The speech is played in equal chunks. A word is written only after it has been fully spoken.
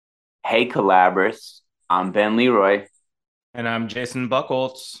Hey, Collabris. I'm Ben Leroy, And I'm Jason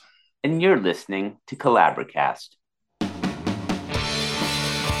Buckholtz. and you're listening to Collabracast.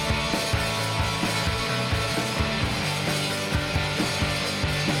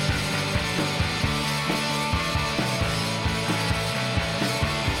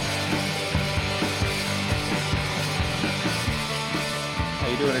 How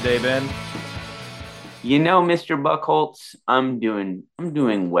you doing today, Ben? Mr. Buckholtz, I'm doing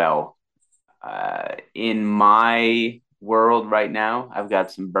well. In my world right now, I've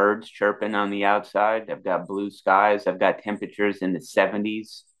got some birds chirping on the outside. I've got blue skies. I've got temperatures in the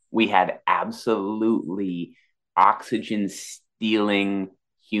 70s. We had absolutely oxygen stealing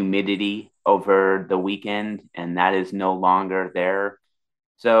humidity over the weekend, and that is no longer there.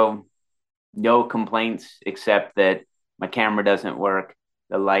 So no complaints except that my camera doesn't work.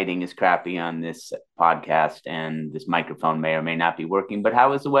 The lighting is crappy on this podcast, and this microphone may or may not be working. But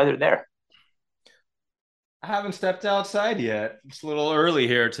how is the weather there? I haven't stepped outside yet. It's a little early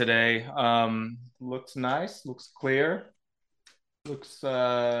here today. Looks nice, looks clear, looks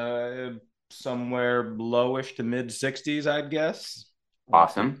somewhere lowish to mid 60s, I'd guess.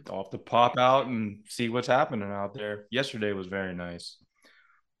 Awesome. I'll have to pop out and see what's happening out there. Yesterday was very nice.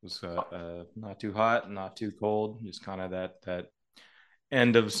 It was not too hot, not too cold, just kind of that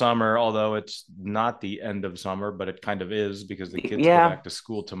end of summer, although it's not the end of summer, but it kind of is because the kids go Yeah, back to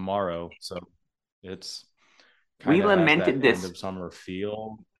school tomorrow. So it's we kind of has that lamented end this. of summer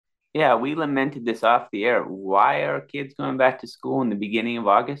feel. Yeah, we lamented this off the air. Why are kids going back to school in the beginning of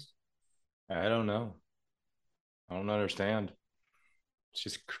August? I don't know. I don't understand. It's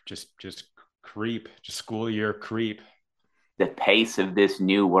just creep, just school year creep. The pace of this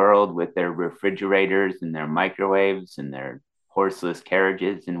new world with their refrigerators and their microwaves and their horseless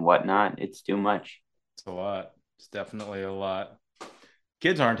carriages and whatnot, it's too much. It's a lot. It's definitely a lot.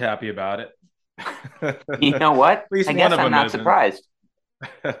 Kids aren't happy about it. You At know what? least I one guess of I'm them not isn't. surprised.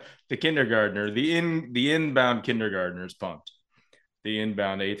 The kindergartner, the inbound kindergartner is pumped. The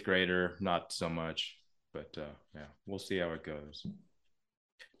inbound eighth grader, not so much. But yeah, we'll see how it goes.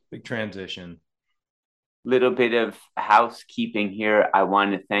 Big transition. Little bit of housekeeping here. I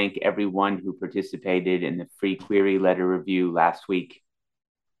want to thank everyone who participated in the free query letter review last week.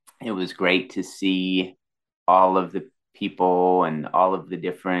 It was great to see all of the people and all of the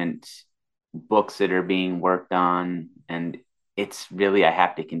different books that are being worked on. And it's really, I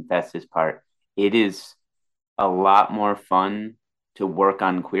have to confess this part, it is a lot more fun to work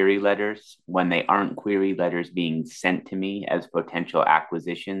on query letters when they aren't query letters being sent to me as potential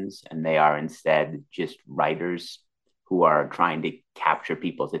acquisitions, and they are instead just writers who are trying to capture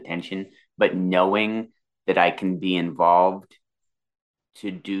people's attention. But knowing that I can be involved to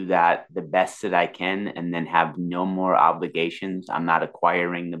do that the best that I can and then have no more obligations. I'm not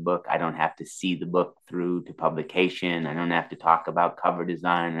acquiring the book. I don't have to see the book through to publication. I don't have to talk about cover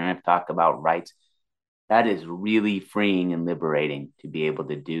design. I don't have to talk about rights. That is really freeing and liberating to be able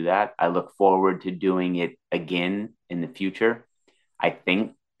to do that. I look forward to doing it again in the future. I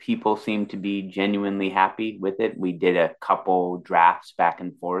think people seem to be genuinely happy with it. We did a couple drafts back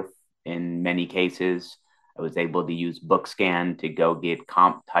and forth in many cases. I was able to use Bookscan to go get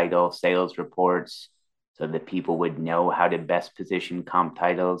comp title sales reports so that people would know how to best position comp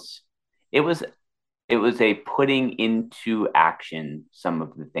titles. It was it was a putting into action some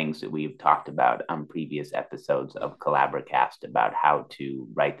of the things that we've talked about on previous episodes of Collaboracast about how to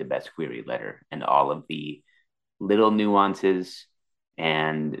write the best query letter and all of the little nuances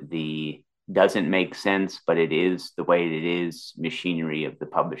and the doesn't make sense, but it is the way it is machinery of the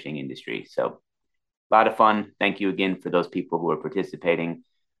publishing industry. So a lot of fun. Thank you again for those people who are participating.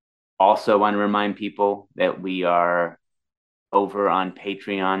 Also, want to remind people that we are over on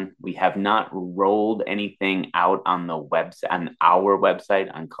Patreon. We have not rolled anything out on the website, on our website,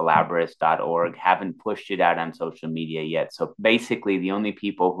 on collaborist.org. Haven't pushed it out on social media yet. So basically, the only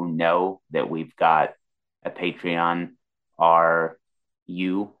people who know that we've got a Patreon are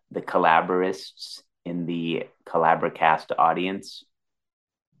you, the Collaborists in the Collaboracast audience.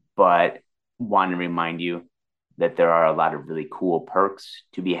 But want to remind you that there are a lot of really cool perks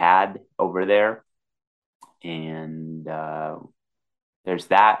to be had over there. And there's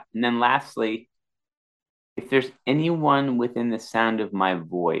that. And then lastly, if there's anyone within the sound of my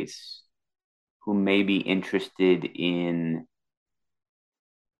voice who may be interested in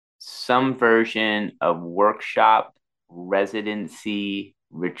some version of workshop, residency,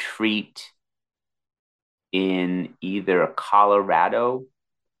 retreat in either Colorado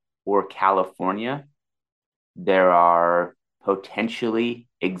or California, there are potentially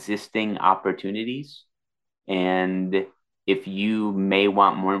existing opportunities. And If you may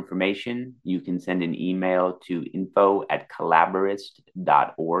want more information, you can send an email to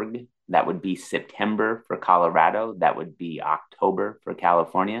info@collaborist.org. That would be September for Colorado. That would be October for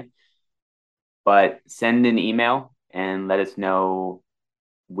California. But send an email and let us know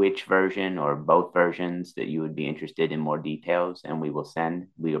which version or both versions that you would be interested in more details, and we will send.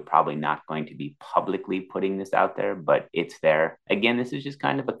 We are probably not going to be publicly putting this out there, but it's there. Again, this is just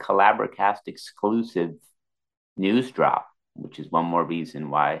kind of a Collaboracast exclusive news drop, which is one more reason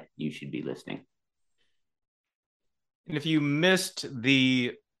why you should be listening. And if you missed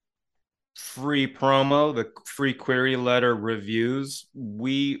the free promo, the free query letter reviews,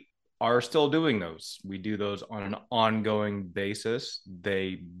 we are still doing those. We do those on an ongoing basis.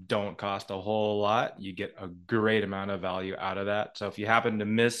 They don't cost a whole lot. You get a great amount of value out of that. So if you happen to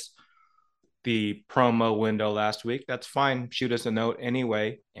miss the promo window last week, that's fine. Shoot us a note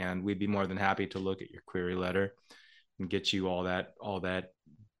anyway, and we'd be more than happy to look at your query letter and get you all that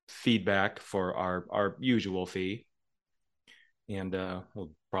feedback for our usual fee. And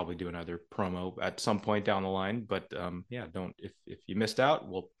we'll probably do another promo at some point down the line. But yeah, don't if you missed out,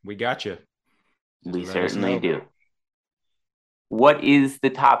 we got you. We certainly do. What is the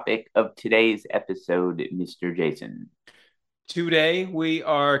topic of today's episode, Mr. Jason? Today, we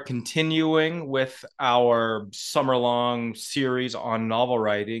are continuing with our summer-long series on novel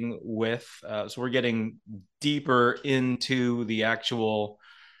writing so we're getting deeper into the actual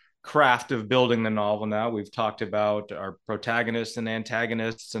craft of building the novel now. We've talked about our protagonists and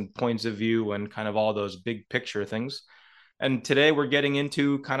antagonists and points of view and kind of all those big picture things. And today we're getting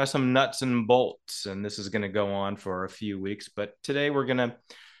into kind of some nuts and bolts, and this is going to go on for a few weeks. But today we're going to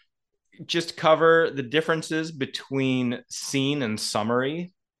just cover the differences between scene and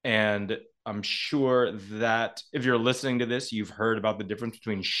summary. And I'm sure that if you're listening to this, you've heard about the difference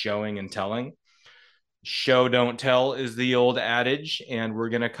between showing and telling. Show, don't tell is the old adage, and we're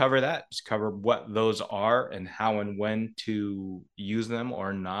going to cover that, just cover what those are and how and when to use them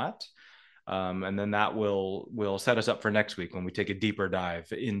or not. And then that will set us up for next week when we take a deeper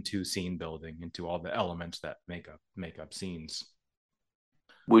dive into scene building, into all the elements that make up scenes.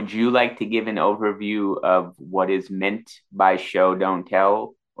 Would you like to give an overview of what is meant by show, don't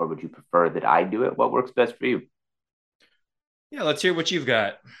tell, or would you prefer that I do it? What works best for you? Yeah, let's hear what you've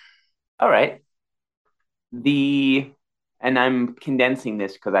got. All right. And I'm condensing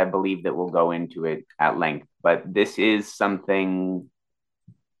this because I believe that we'll go into it at length, but this is something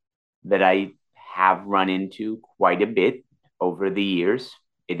that I have run into quite a bit over the years.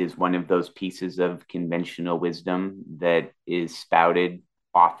 It is one of those pieces of conventional wisdom that is spouted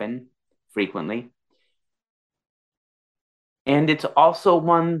often, frequently. And it's also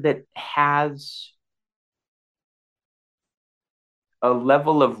one that has a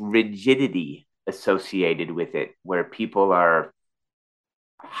level of rigidity associated with it, where people are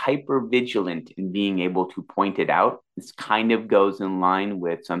hyper vigilant in being able to point it out. This kind of goes in line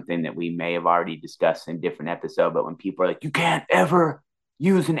with something that we may have already discussed in a different episode, but when people are like, you can't ever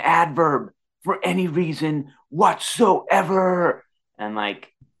use an adverb for any reason whatsoever. And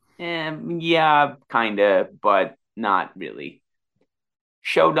like, yeah, kind of, but not really.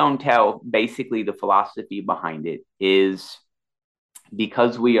 Show, don't tell, basically the philosophy behind it is,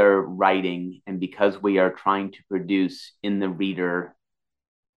 because we are writing and because we are trying to produce in the reader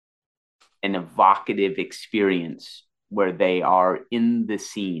an evocative experience where they are in the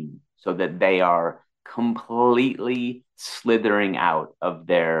scene, so that they are completely slithering out of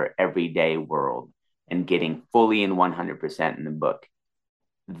their everyday world and getting fully and 100% in the book,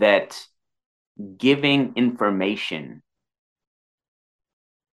 that giving information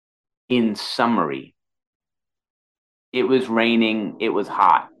in summary, it was raining, it was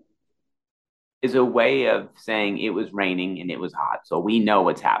hot, is a way of saying it was raining and it was hot. So we know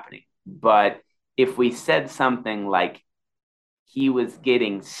what's happening. But if we said something like he was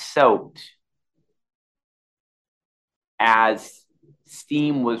getting soaked as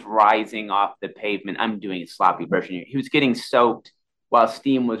steam was rising off the pavement, I'm doing a sloppy version here. He was getting soaked while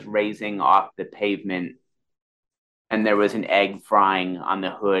steam was raising off the pavement, and there was an egg frying on the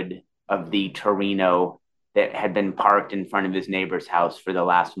hood of the Torino that had been parked in front of his neighbor's house for the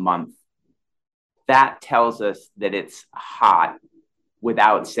last month. That tells us that it's hot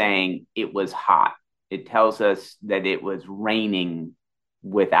without saying it was hot. It tells us that it was raining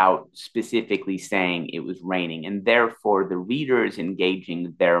without specifically saying it was raining. And therefore, the reader is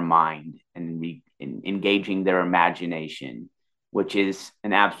engaging their mind and engaging their imagination, which is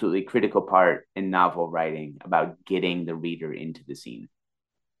an absolutely critical part in novel writing about getting the reader into the scene.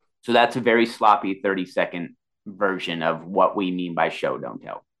 So that's a very sloppy 30-second version of what we mean by show, don't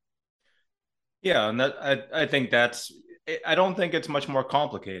tell. Yeah, and I think that's I don't think it's much more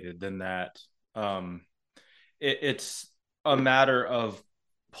complicated than that. Um, it's a matter of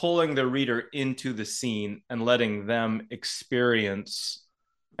pulling the reader into the scene and letting them experience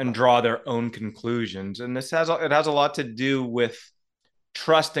and draw their own conclusions. And it has a lot to do with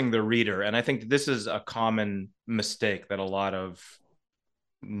trusting the reader. And I think this is a common mistake that a lot of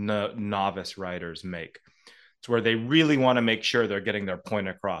novice writers make. It's where they really want to make sure they're getting their point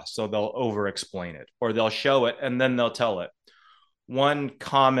across. So they'll over explain it, or they'll show it and then they'll tell it. One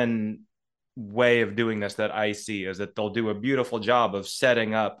common way of doing this that I see is that they'll do a beautiful job of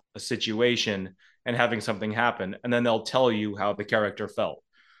setting up a situation and having something happen, and then they'll tell you how the character felt.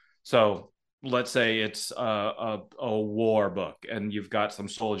 So let's say it's a war book, and you've got some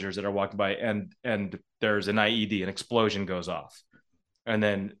soldiers that are walking by, and there's an IED, an explosion goes off, and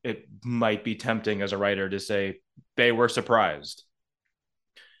then it might be tempting as a writer to say they were surprised.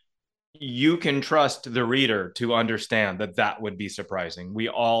 You can trust the reader to understand that that would be surprising. We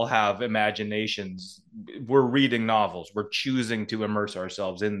all have imaginations. We're reading novels. We're choosing to immerse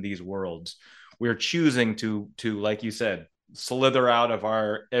ourselves in these worlds. We're choosing to, like you said, slither out of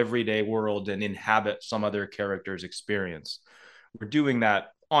our everyday world and inhabit some other character's experience. We're doing that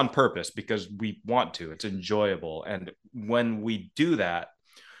on purpose because we want to. It's enjoyable. And when we do that,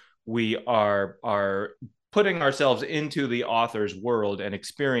 we are putting ourselves into the author's world and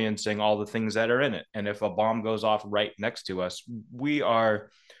experiencing all the things that are in it. And if a bomb goes off right next to us, we are,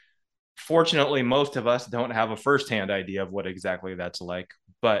 fortunately, most of us don't have a firsthand idea of what exactly that's like,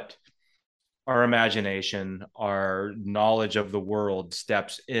 but our imagination, our knowledge of the world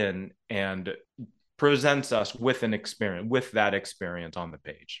steps in and presents us with an experience, with that experience on the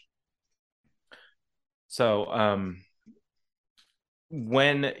page. So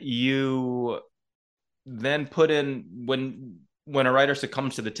when you then put in, when a writer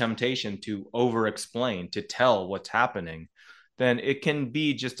succumbs to the temptation to over explain, to tell what's happening, then it can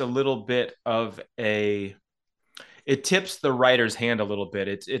be just a little bit of it tips the writer's hand a little bit.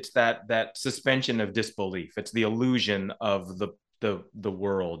 It's that suspension of disbelief. It's the illusion of the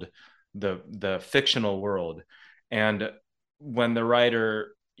world, the fictional world. And when the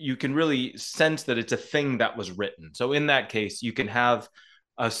writer, you can really sense that it's a thing that was written. So in that case, you can have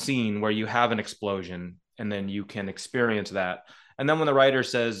a scene where you have an explosion and then you can experience that. And then when the writer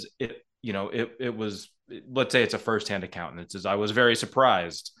says it was, let's say it's a firsthand account and it says, I was very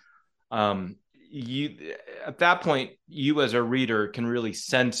surprised. You, at that point, you as a reader can really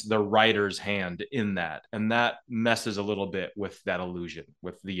sense the writer's hand in that. And that messes a little bit with that illusion,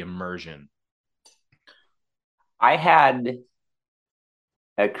 with the immersion. I had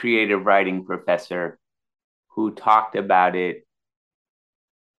a creative writing professor who talked about it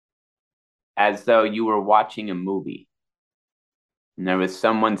as though you were watching a movie and there was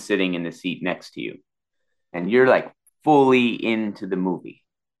someone sitting in the seat next to you and you're like fully into the movie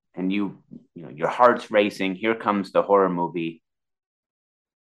and you know your heart's racing. Here comes the horror movie.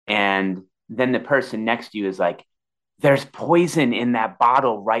 And then the person next to you is like, there's poison in that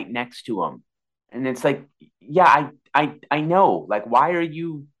bottle right next to him. And it's like, yeah, I know. Like, why are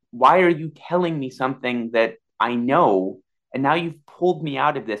you telling me something that I know? And now you've pulled me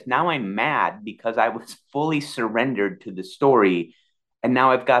out of this. Now I'm mad because I was fully surrendered to the story. And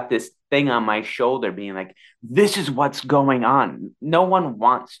now I've got this thing on my shoulder being like, this is what's going on. No one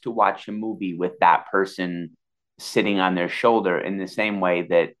wants to watch a movie with that person sitting on their shoulder, in the same way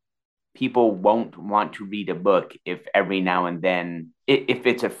that people won't want to read a book if every now and then, if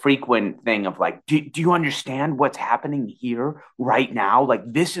it's a frequent thing of like, do you understand what's happening here right now? Like,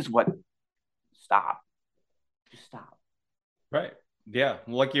 this is what, stop. Just stop. Right. Yeah.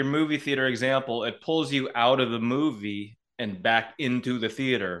 Like your movie theater example, it pulls you out of the movie and back into the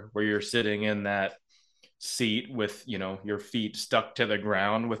theater where you're sitting in that seat with, your feet stuck to the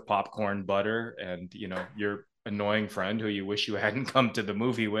ground with popcorn butter and, your annoying friend who you wish you hadn't come to the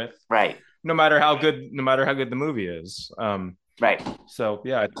movie with. Right. No matter how good the movie is. Right. So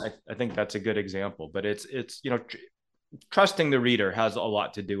yeah, I think that's a good example, but it's, trusting the reader has a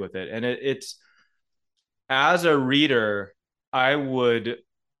lot to do with it. And it's, as a reader, I would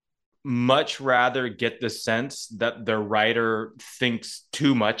much rather get the sense that the writer thinks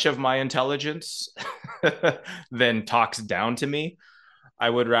too much of my intelligence than talks down to me. I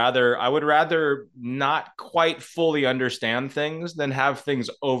would rather not quite fully understand things than have things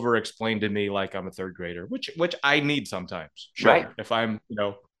over explained to me like I'm a third grader, which I need sometimes. Sure. Right. If I'm,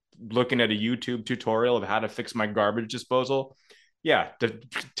 looking at a YouTube tutorial of how to fix my garbage disposal, yeah,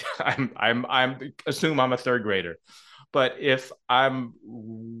 I'm assume I'm a third grader. But if I'm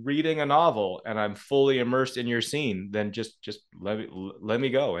reading a novel and I'm fully immersed in your scene, then just let me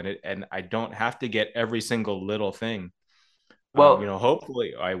go. And I don't have to get every single little thing Well,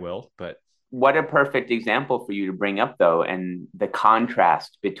 Hopefully I will, but what a perfect example for you to bring up, though, and the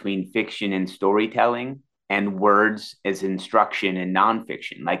contrast between fiction and storytelling and words as instruction and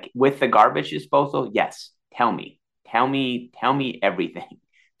nonfiction. Like with the garbage disposal, yes, tell me everything.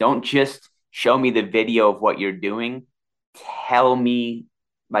 Don't just show me the video of what you're doing. Tell me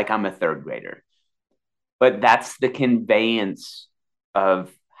like I'm a third grader. But that's the conveyance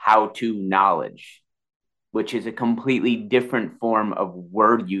of how to knowledge, which is a completely different form of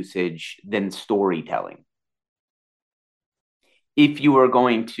word usage than storytelling. If you are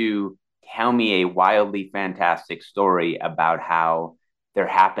going to tell me a wildly fantastic story about how there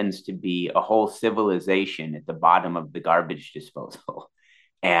happens to be a whole civilization at the bottom of the garbage disposal,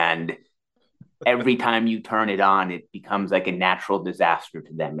 and every time you turn it on, it becomes like a natural disaster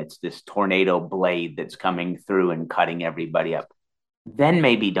to them. It's this tornado blade that's coming through and cutting everybody up. Then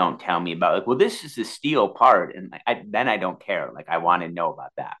maybe don't tell me about like, well, this is a steel part, and then I don't care. Like I want to know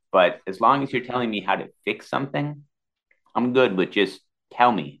about that. But as long as you're telling me how to fix something, I'm good with just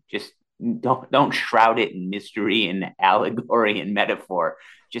tell me. Just don't shroud it in mystery and allegory and metaphor.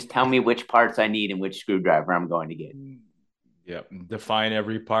 Just tell me which parts I need and which screwdriver I'm going to get. yeah, define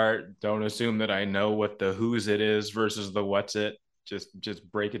every part. Don't assume that I know what the who's it is versus the what's it. Just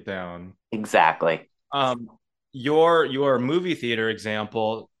break it down. Exactly. Um, your movie theater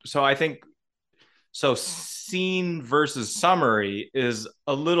example. So I think so scene versus summary is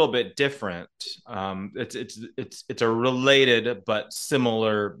a little bit different. It's a related but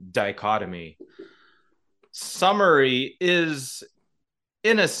similar dichotomy. Summary is,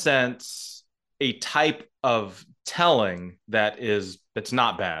 in a sense, a type of telling that's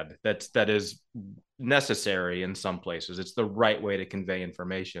not bad. That is necessary in some places. It's the right way to convey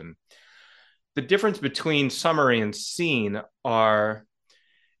information. The difference between summary and scene are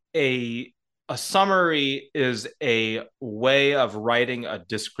a a summary is a way of writing a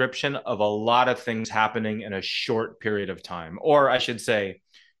description of a lot of things happening in a short period of time, or I should say,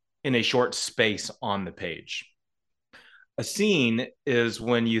 in a short space on the page. A scene is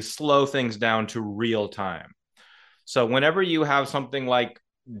when you slow things down to real time. So, whenever you have something like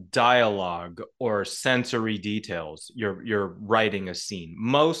dialogue or sensory details, you're writing a scene.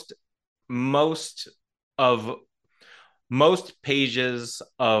 Most of most pages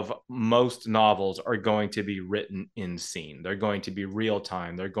of most novels are going to be written in scene. They're going to be real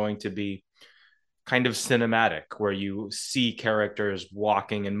time. They're going to be kind of cinematic, where you see characters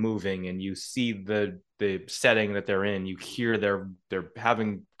walking and moving, and you see the setting that they're in. You hear they're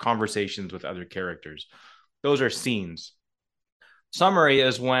having conversations with other characters. Those are scenes. Summary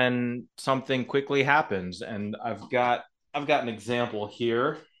is when something quickly happens, and I've got an example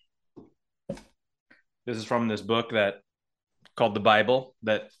here. This is from this book that called the Bible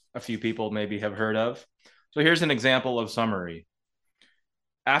that a few people maybe have heard of. So here's an example of summary.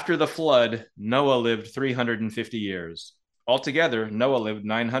 After the flood, Noah lived 350 years. Altogether, Noah lived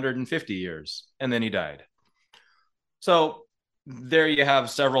 950 years, and then he died. So there you have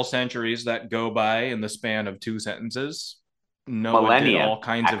several centuries that go by in the span of two sentences. Noah did Millennia, all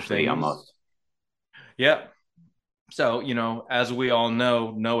kinds of actually, things. almost. Yeah. So, as we all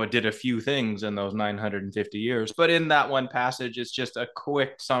know, Noah did a few things in those 950 years, but in that one passage, it's just a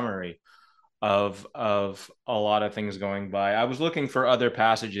quick summary of a lot of things going by. I was looking for other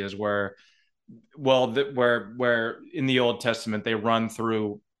passages where, where in the Old Testament they run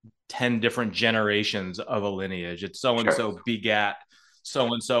through 10 different generations of a lineage. It's so and so begat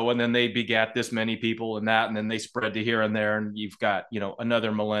so and so, and then they begat this many people and that, and then they spread to here and there, and you've got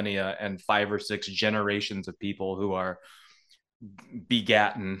another millennia and 5 or 6 generations of people who are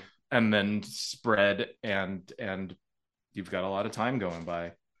begatten and then spread, and you've got a lot of time going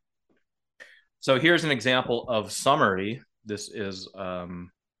by. So here's an example of summary. This is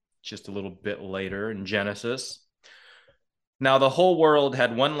just a little bit later in Genesis. Now the whole world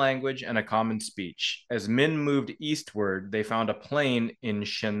had one language and a common speech. As men moved eastward, they found a plain in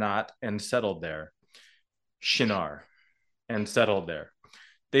Shinar and settled there.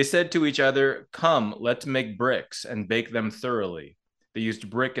 They said to each other, "Come, let's make bricks and bake them thoroughly." They used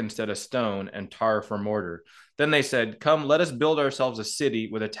brick instead of stone and tar for mortar. Then they said, "Come, let us build ourselves a city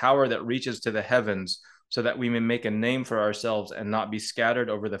with a tower that reaches to the heavens, so that we may make a name for ourselves and not be scattered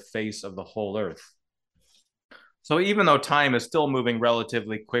over the face of the whole earth." So even though time is still moving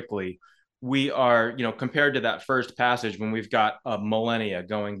relatively quickly, we are, compared to that first passage when we've got a millennia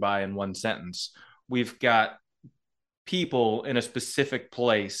going by in one sentence, we've got people in a specific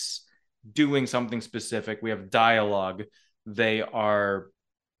place doing something specific. We have dialogue. They are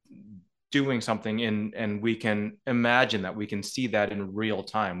doing something and we can imagine that. We can see that in real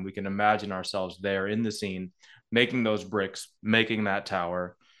time. We can imagine ourselves there in the scene making those bricks, making that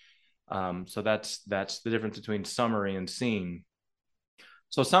tower. So that's the difference between summary and scene.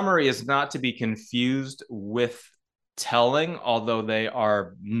 So summary is not to be confused with telling, although they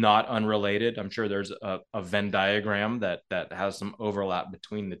are not unrelated. I'm sure there's a Venn diagram that has some overlap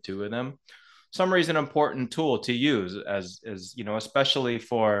between the two of them. Summary is an important tool to use as you know, especially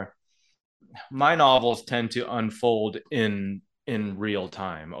for my novels tend to unfold in real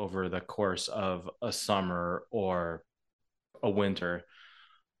time over the course of a summer or a winter,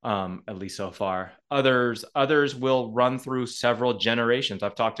 at least so far. Others will run through several generations.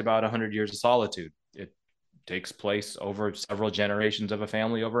 I've talked about 100 Years of Solitude. It takes place over several generations of a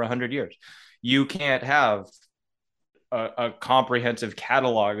family over 100 years. You can't have a comprehensive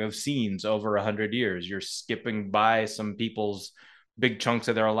catalog of scenes over 100 years. You're skipping by some people's big chunks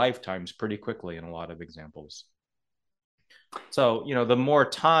of their lifetimes pretty quickly in a lot of examples. So, you know, the more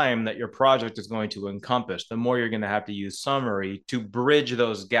time that your project is going to encompass, the more you're going to have to use summary to bridge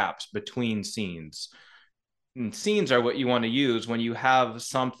those gaps between scenes. And scenes are what you want to use when you have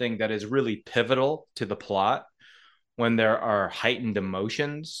something that is really pivotal to the plot, when there are heightened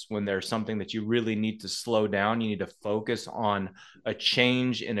emotions, when there's something that you really need to slow down, you need to focus on a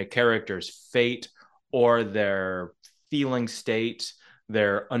change in a character's fate or their feeling state,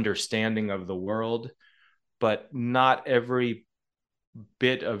 their understanding of the world. But not every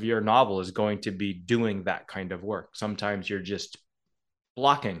bit of your novel is going to be doing that kind of work. Sometimes you're just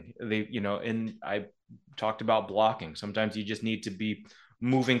blocking. And I talked about blocking. Sometimes you just need to be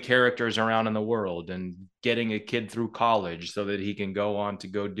moving characters around in the world and getting a kid through college so that he can go on to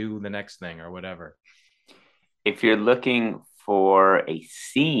go do the next thing or whatever. If you're looking for a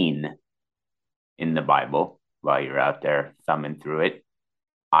scene in the Bible while you're out there thumbing through it,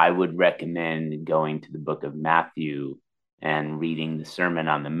 I would recommend going to the book of Matthew and reading the Sermon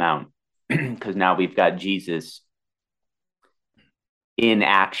on the Mount, because now we've got Jesus in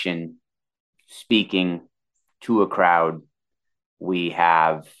action, speaking to a crowd. We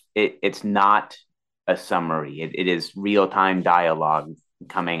have it's not a summary. It is real-time dialogue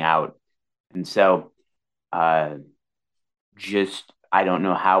coming out. And so just I don't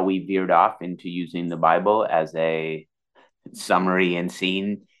know how we veered off into using the Bible as a summary and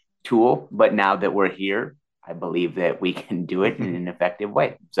scene tool, but now that we're here, I believe that we can do it in an effective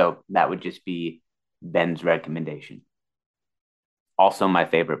way. So that would just be Ben's recommendation. Also, my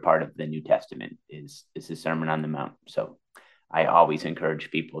favorite part of the New Testament is the Sermon on the Mount. So I always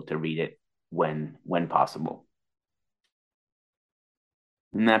encourage people to read it when possible.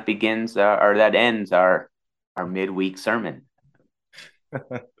 And that begins or that ends our midweek sermon.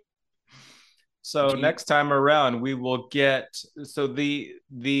 So next time around, we will get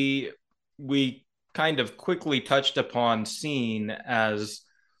we kind of quickly touched upon scene as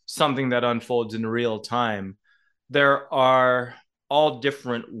something that unfolds in real time. There are all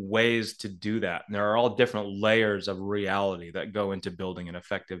different ways to do that. And there are all different layers of reality that go into building an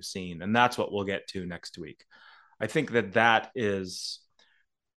effective scene. And that's what we'll get to next week. I think that is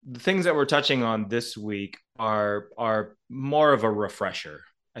the things that we're touching on this week are more of a refresher.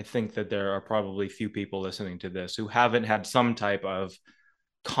 I think that there are probably few people listening to this who haven't had some type of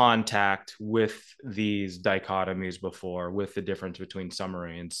contact with these dichotomies before, with the difference between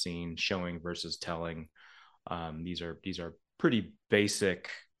summary and scene, showing versus telling. These are pretty basic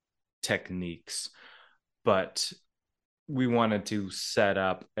techniques, but we wanted to set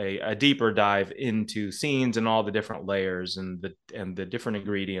up a deeper dive into scenes and all the different layers and the different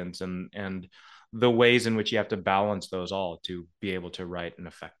ingredients and the ways in which you have to balance those all to be able to write an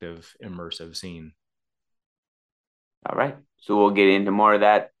effective immersive scene. All right. So we'll get into more of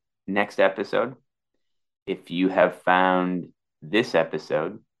that next episode. If you have found this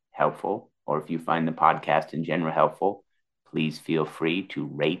episode helpful, or if you find the podcast in general helpful, please feel free to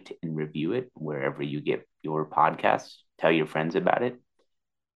rate and review it wherever you get your podcasts. Tell your friends about it.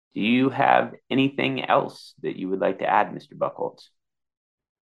 Do you have anything else that you would like to add, Mr. Buchholz?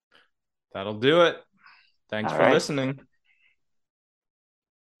 That'll do it. Thanks for listening.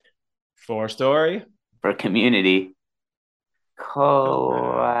 For story. For community.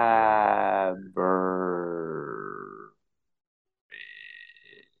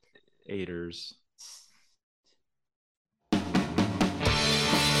 Collaborators.